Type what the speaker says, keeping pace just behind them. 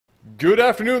Good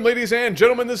afternoon, ladies and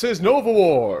gentlemen. This is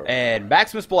Novawar. And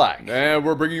MaximusBlack. And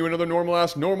we're bringing you another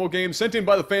normal game sent in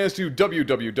by the fans to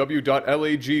www.lag.tv,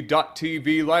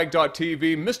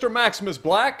 lag.tv. Mr.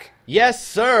 MaximusBlack. Yes,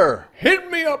 sir. Hit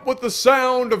me up with the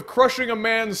sound of crushing a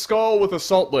man's skull with a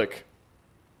salt lick.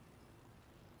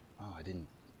 Oh, I didn't.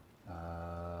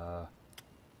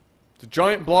 It's a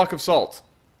giant block of salt.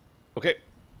 Okay.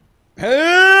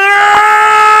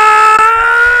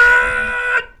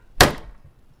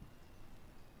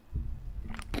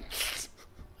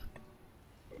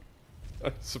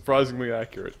 That's surprisingly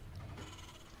accurate.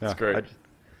 That's great.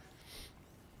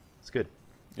 It's good.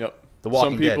 Yep. The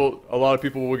Walking Dead. A lot of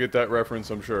people will get that reference,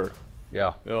 I'm sure.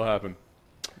 Yeah. It'll happen.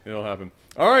 It'll happen.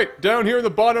 Alright, down here in the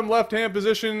bottom left-hand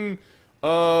position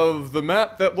of the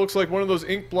map that looks like one of those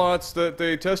ink blots that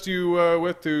they test you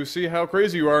with to see how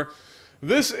crazy you are.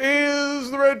 This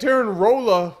is the Red Terran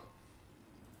Rolla.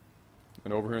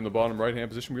 And over here in the bottom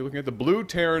right-hand position, we're looking at the Blue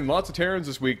Terran. Lots of Terrans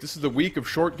this week. This is the week of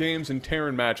short games and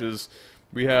Terran matches.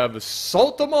 We have the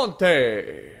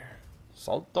Saltamonte.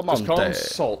 Saltamonte. Just call him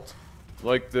Salt.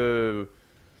 Like the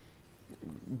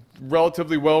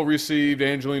relatively well-received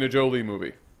Angelina Jolie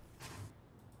movie.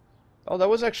 Oh, that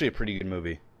was actually a pretty good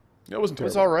movie. It wasn't terrible. It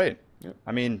was alright. Yeah.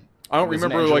 I mean... I don't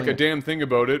remember like a damn thing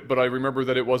about it, but I remember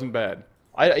that it wasn't bad.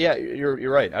 Yeah,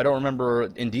 you're right. I don't remember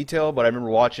in detail, but I remember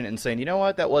watching it and saying, you know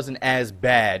what, that wasn't as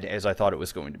bad as I thought it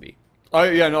was going to be.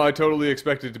 Yeah, no, I totally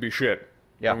expected it to be shit.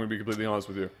 Yeah. I'm going to be completely honest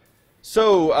with you.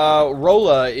 So,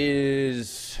 Rolla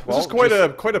is... Well, this is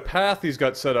quite a path he's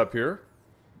got set up here.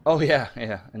 Oh, yeah,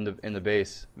 in the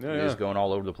base. Yeah, He's going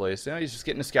all over the place. Yeah, he's just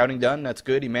getting the scouting done. That's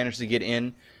good. He managed to get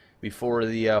in before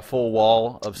the full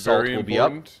wall of salt will be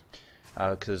up.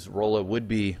 Because Rolla would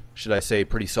be, should I say,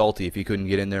 pretty salty if he couldn't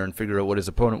get in there and figure out what his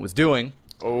opponent was doing.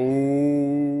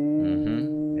 Oh.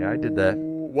 Mm-hmm. Yeah, I did that.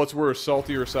 What's worse,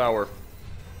 salty or sour?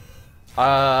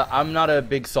 I'm not a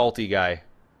big salty guy.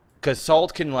 Because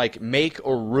salt can, like, make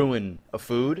or ruin a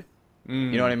food.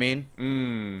 You know what I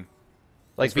mean?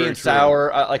 Like, being sour,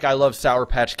 like, I love Sour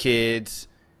Patch Kids.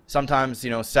 Sometimes,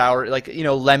 you know, sour, like, you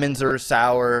know, lemons are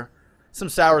sour. Some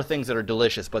sour things that are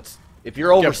delicious. But if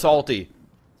you're over salty...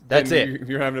 That's it.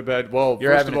 You're having a bad. Well,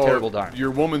 you're having a terrible time. Your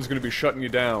woman's going to be shutting you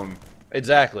down.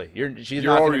 Exactly. She's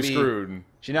not already screwed.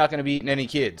 She's not going to be eating any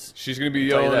kids. She's going to be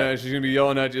yelling at. She's going to be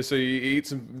yelling at you. Say, eat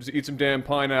some damn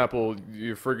pineapple.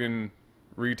 You friggin'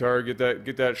 retard.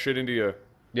 Get that shit into you.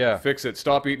 Yeah. Fix it.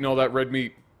 Stop eating all that red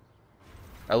meat.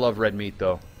 I love red meat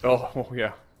though. Oh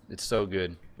yeah. It's so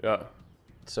good. Yeah.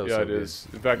 So it good. is.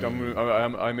 In fact, I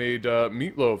made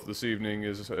meatloaf this evening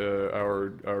is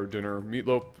our dinner.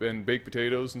 Meatloaf and baked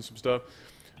potatoes and some stuff.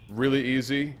 Really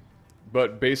easy,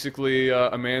 but basically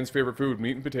a man's favorite food: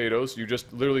 meat and potatoes. You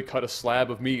just literally cut a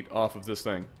slab of meat off of this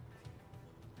thing.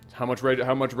 How much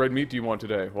red meat do you want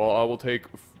today? Well, I will take.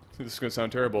 This is gonna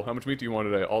sound terrible. How much meat do you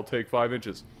want today? I'll take 5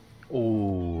 inches.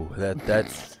 Ooh, that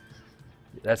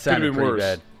sounded pretty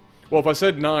bad. Well, if I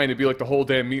said 9, it'd be like the whole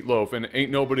damn meatloaf, and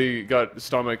ain't nobody got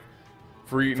stomach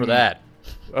for eating that.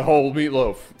 A whole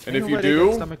meatloaf. And if you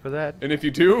do, stomach for that. and if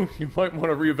you do, you might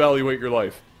want to reevaluate your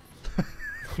life.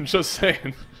 I'm just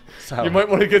saying, you might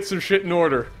want to get some shit in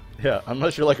order. Yeah,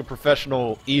 unless you're like a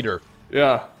professional eater.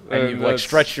 Yeah, and you've like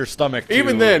stretched your stomach.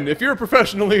 Even then, if you're a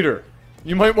professional eater,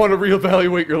 you might want to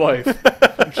reevaluate your life.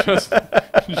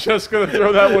 Just gonna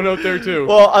throw that one out there too.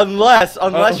 Well, unless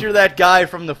you're that guy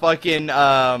from the fucking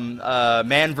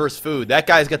Man vs. Food. That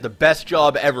guy's got the best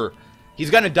job ever. He's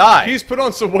gonna die. He's put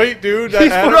on some weight, dude. He's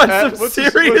put on some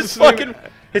serious fucking.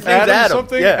 His name's Adam.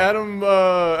 Something? Yeah. Adam.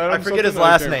 I forget his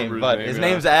last name, but his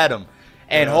name's Adam.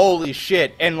 And holy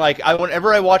shit! And like,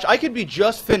 whenever I watch, I could be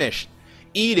just finished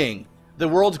eating the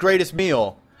world's greatest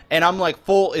meal, and I'm like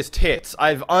full as tits.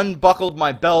 I've unbuckled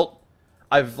my belt.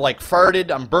 I've like farted,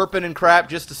 I'm burping and crap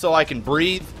just so I can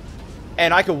breathe,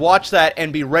 and I could watch that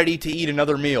and be ready to eat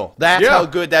another meal. That's how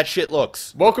good that shit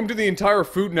looks. Welcome to the entire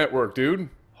Food Network, dude.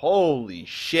 Holy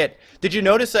shit. Did you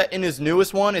notice that in his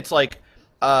newest one, it's like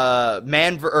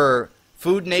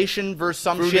Food Nation versus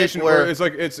some shit Nation, where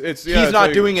it's he's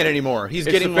not doing it anymore. He's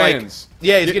getting like he's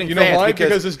getting you know fans why?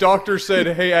 Because his doctor said,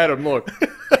 "Hey Adam, look.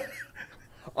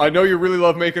 I know you really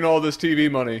love making all this TV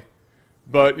money.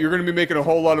 But you're going to be making a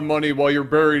whole lot of money while you're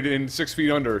buried in 6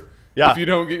 feet under. Yeah. If you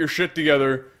don't get your shit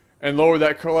together and lower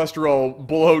that cholesterol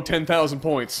below 10,000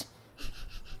 points.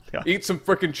 Yeah. Eat some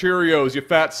frickin' Cheerios, you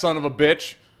fat son of a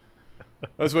bitch.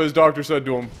 That's what his doctor said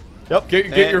to him. Yep.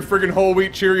 Get your friggin' whole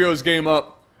wheat Cheerios game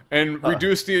up and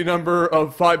reduce the number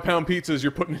of 5-pound pizzas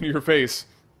you're putting into your face.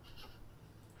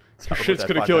 Your shit's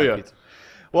going to kill you.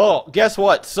 Well, guess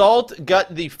what? Salt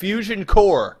got the fusion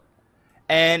core.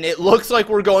 And it looks like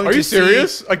we're going to see... Are you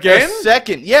serious? Again? A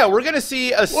second. Yeah, we're going to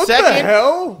see a what second... the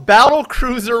hell? Battle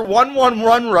Cruiser 1-1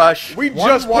 run rush. We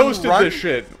just posted this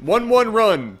shit. 1-1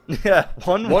 run. Yeah,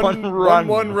 1-1 run.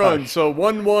 1-1 run. So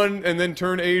 1-1 and then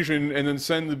turn Asian and then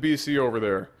send the BC over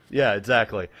there. Yeah,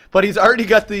 exactly. But he's already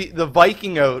got the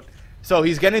Viking out, so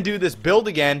he's going to do this build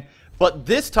again. But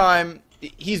this time,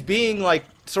 he's being, like,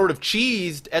 sort of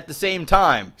cheesed at the same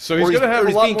time. So he's going to have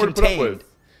a lot more to put up with.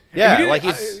 Yeah, like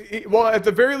he's... well, at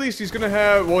the very least, he's going to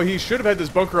have... Well, he should have had this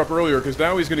bunker up earlier, because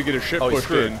now he's going to get his shit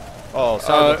pushed in. Oh,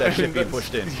 sorry about that shit being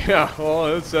pushed in. Yeah,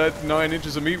 well, that's that 9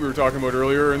 inches of meat we were talking about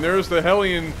earlier. And there's the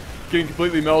Hellion getting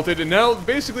completely melted. And now,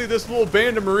 basically, this little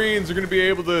band of Marines are going to be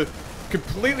able to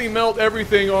completely melt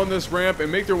everything on this ramp and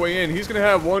make their way in. He's going to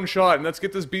have one shot, and that's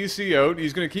get this BC out.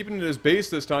 He's going to keep it in his base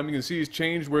this time. You can see he's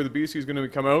changed where the BC is going to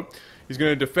come out. He's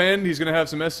going to defend. He's going to have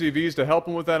some SCVs to help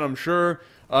him with that, I'm sure.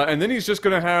 And then he's just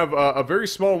going to have a very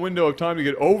small window of time to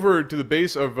get over to the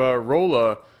base of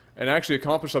Rolla and actually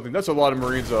accomplish something. That's a lot of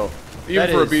Marines, though, even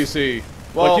for a BC.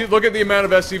 Well, like, look at the amount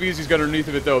of SCVs he's got underneath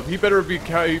of it, though. He better be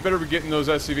getting those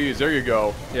SCVs. There you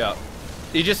go. Yeah.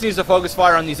 He just needs to focus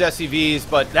fire on these SCVs,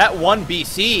 but that one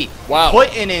BC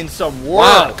putting in some work.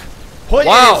 Wow.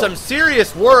 Putting in some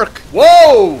serious work.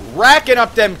 Whoa! Racking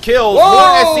up them kills. Whoa!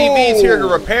 More SCVs here to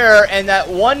repair, and that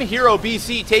one hero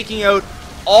BC taking out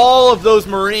all of those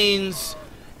Marines.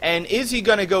 And is he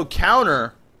going to go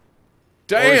counter?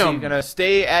 Damn! Or is he going to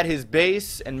stay at his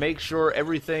base and make sure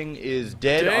everything is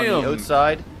dead on the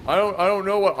outside? I don't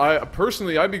know what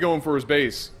personally I'd be going for his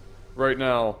base right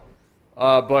now.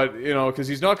 But, you know, because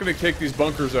he's not going to kick these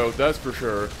bunkers out, that's for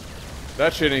sure.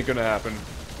 That shit ain't going to happen.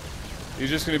 He's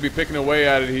just going to be picking away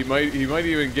at it. He might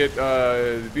even get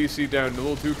the BC down a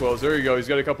little too close. There you go. He's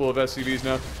got a couple of SCVs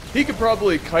now. He could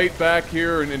probably kite back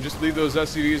here and just leave those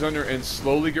SCVs under and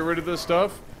slowly get rid of this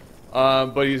stuff.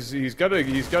 But he's got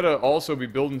to also be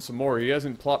building some more. He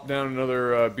hasn't plopped down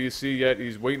another BC yet.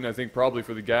 He's waiting, I think, probably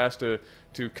for the gas to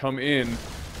come in.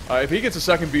 If he gets a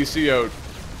second BC out,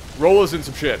 Rolla's in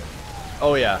some shit.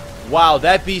 Oh yeah! Wow,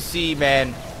 that BC,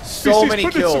 man, so BC's many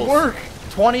put in kills. some work.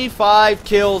 25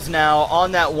 kills now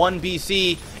on that one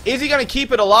BC. Is he gonna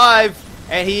keep it alive?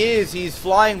 And he is. He's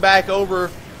flying back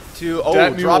over to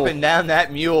dropping down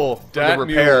that mule for the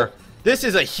repair. Mule. This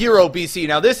is a hero BC.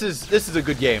 Now this is a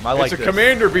good game. I like this. It's a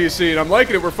commander BC, and I'm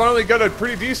liking it. We're finally got a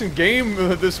pretty decent game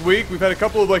this week. We've had a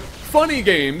couple of like funny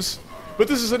games, but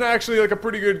this is actually like a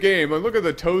pretty good game. Like, look at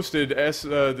the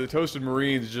toasted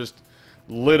Marines just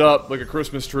lit up like a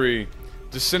Christmas tree,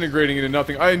 disintegrating into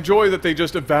nothing. I enjoy that they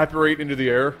just evaporate into the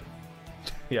air.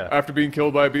 Yeah. After being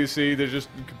killed by a BC, they just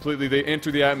they enter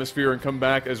the atmosphere and come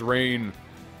back as rain.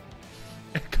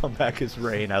 Come back as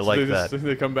rain. I like that.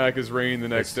 They come back as rain the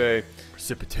next day.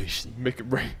 Precipitation. Make it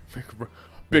rain.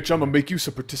 Bitch, I'm gonna make you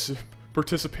some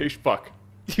participation. Fuck.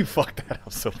 You fucked that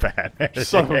up so bad, man.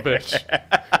 Son of a bitch.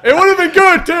 It would have been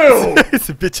good, too! It's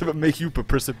a bitch, I'm gonna make you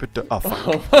precipitate. Oh,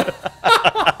 fuck.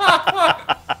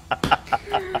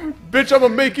 Bitch, I'm gonna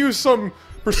make you some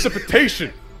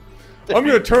precipitation. I'm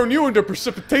gonna turn you into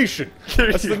precipitation.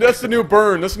 That's the new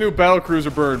burn. That's the new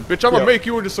battlecruiser burn. Bitch, I'm gonna make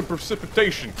you into some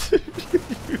precipitation.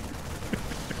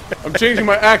 I'm changing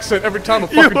my accent every time I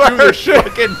fucking do this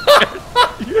shit.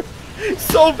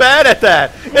 So bad at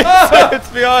that. It's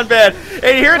beyond bad.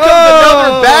 And here comes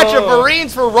another batch of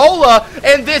Marines for Rolla,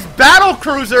 and this battle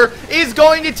cruiser is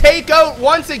going to take out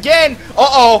once again.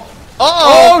 Uh-oh.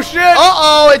 Uh-oh. Oh, shit.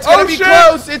 Uh-oh. It's going to be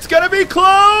close. It's going to be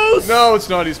close. No, it's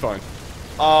not. He's fine.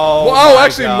 Oh, well,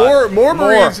 actually, more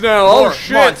Marines now. Oh,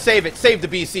 shit. Come on, save it. Save the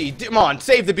BC. Come on,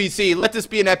 save the BC. Let this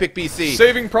be an epic BC.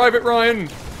 Saving Private Ryan.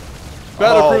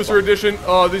 Battlecruiser edition.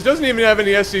 This doesn't even have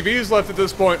any SCVs left at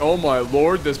this point. Oh my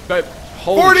lord, this bet.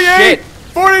 48!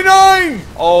 49!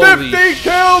 Holy 50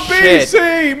 kill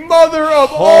BC! Mother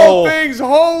of all things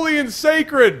holy and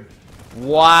sacred!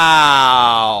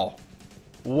 Wow.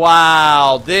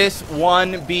 Wow. This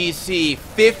one BC.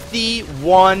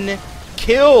 51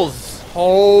 kills.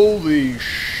 Holy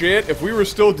shit. If we were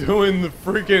still doing the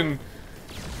freaking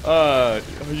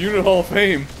Unit Hall of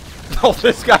Fame. Oh,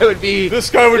 this guy would be... This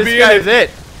guy is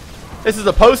it. This is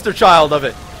the poster child of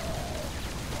it.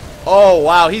 Oh,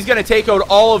 wow. He's going to take out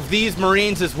all of these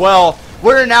Marines as well.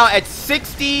 We're now at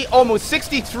 60, almost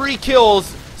 63 kills.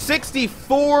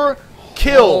 64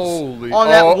 kills on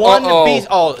that one beast.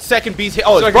 Oh, second beast.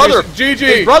 Oh, his brother. GG.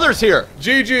 His brother's here.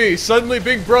 GG. Suddenly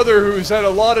Big Brother, who's had a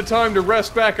lot of time to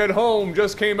rest back at home,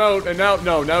 just came out, and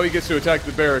now he gets to attack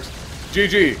the barracks.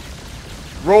 GG.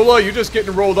 Rolla, you're just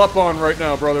getting rolled up on right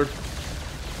now, brother.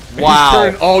 Wow.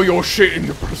 You turn all your shit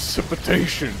into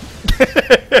precipitation.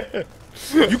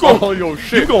 You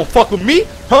gonna fuck with me?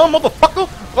 Huh, motherfucker?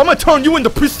 I'm gonna turn you into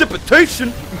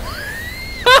precipitation.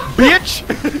 Bitch!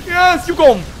 Yes!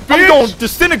 I'm gonna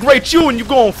disintegrate you and you're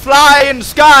gonna fly in the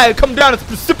sky and come down as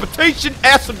precipitation,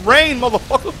 acid rain,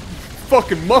 motherfucker!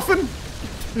 Fucking muffin?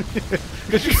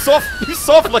 Cause you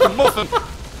soft like a muffin.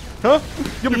 Huh?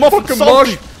 You're muffin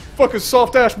salty. Fucking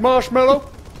soft ass marshmallow.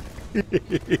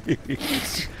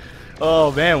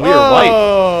 Oh man, we are white.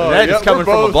 And that is coming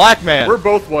from a black man. We're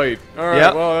both white. Alright,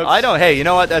 yep. well, I don't, hey, you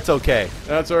know what? That's okay.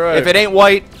 That's alright. If it ain't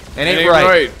white, it ain't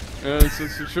right. Yeah,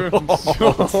 it's true.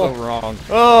 Oh, so wrong.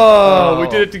 Oh, we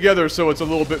did it together, so it's a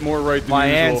little bit more right than my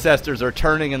usual. ancestors are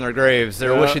turning in their graves.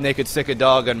 They're wishing they could sick a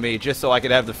dog on me just so I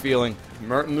could have the feeling.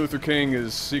 Martin Luther King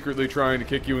is secretly trying to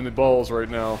kick you in the balls right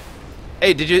now.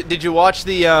 Hey, did you watch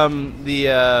the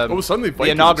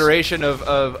inauguration of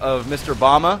Mr.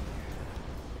 Obama?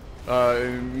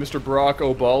 Mr. Barack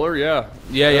Obama, yeah.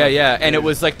 Yeah. And it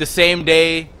was like the same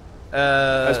day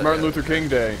as Martin Luther King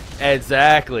Day.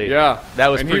 Exactly. Yeah. That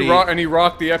was pretty... and he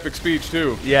rocked the epic speech,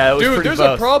 too. Yeah, it was Dude, there's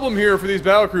a problem here for these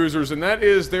battlecruisers, and that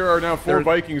is there are now 4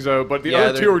 Vikings out, but the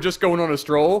other 2 are just going on a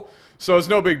stroll, so it's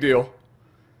no big deal.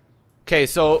 Okay,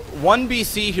 so 1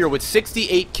 BC here with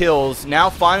 68 kills, now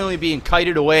finally being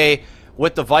kited away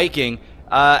with the Viking.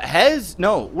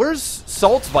 Where's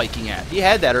Salt's Viking at? He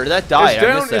had that, or did that die?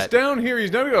 It's down here.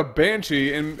 He's now got a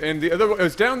Banshee, and the other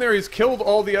it's down there. He's killed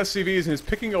all the SCVs and is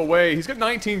picking away. He's got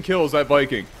 19 kills, that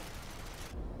Viking.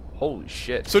 Holy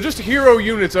shit. So just hero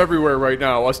units everywhere right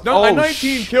now. A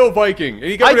 19 kill Viking. And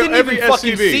he got rid of every SCV.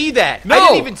 Fucking see that. No. I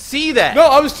didn't even see that. No,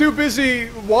 I was too busy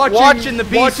watching the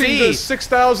BC. Watching the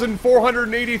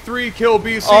 6,483 kill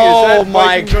BC. Oh is that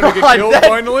my Viking God. Gonna get killed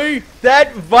finally?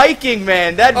 That Viking,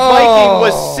 man. That Viking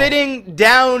was sitting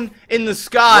down in the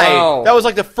sky. Wow. That was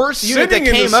like the first unit that came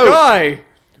out. Sitting in the sky?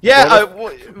 Yeah,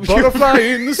 butterfly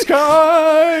in the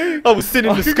sky. I was sitting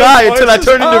in the sky until I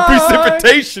turned into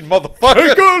precipitation, motherfucker.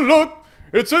 Take a look,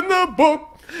 it's in the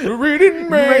book. We're reading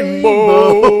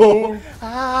Rainbow.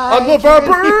 I'm Levar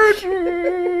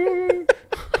Burtoncruiser.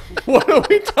 What are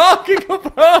we talking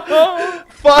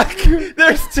about? Fuck!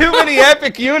 There's too many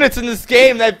epic units in this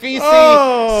game. That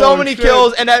BC, so many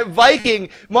kills, and that Viking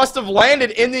must have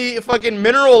landed in the fucking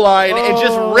mineral line and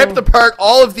just ripped apart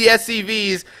all of the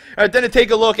SCVs. Then to take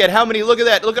a look at how many. Look at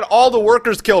that! Look at all the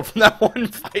workers killed from that one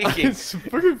Viking.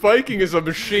 Fucking Viking is a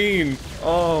machine.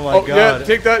 Oh my God! Yeah,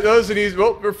 take that. Those and he's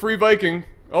a free Viking.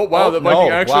 Oh wow, the Viking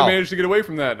actually managed to get away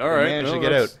from that. All right, managed to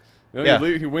get out.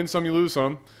 You win some, you lose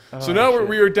some. So now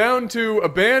we are down to a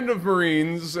band of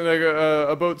Marines and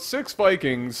about 6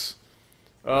 Vikings,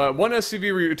 1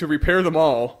 SCV to repair them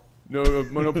all.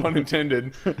 No pun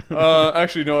intended.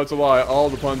 Actually, no, it's a lie. All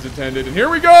the puns intended. And here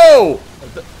we go!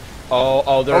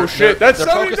 Oh shit! That's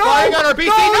somebody flying on our BC!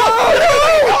 No!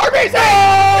 Our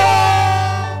BC!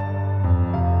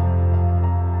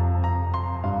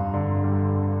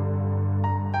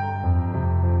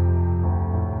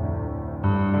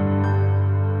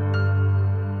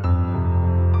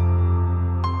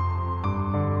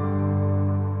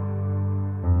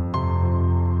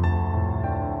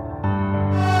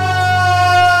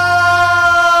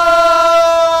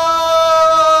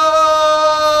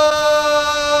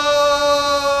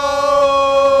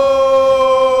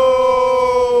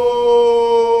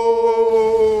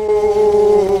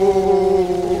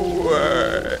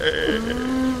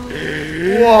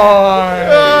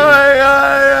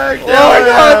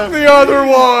 Other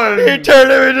one! He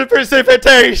turned him into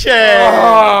precipitation!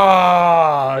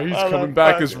 He's coming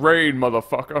back as rain,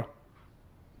 motherfucker.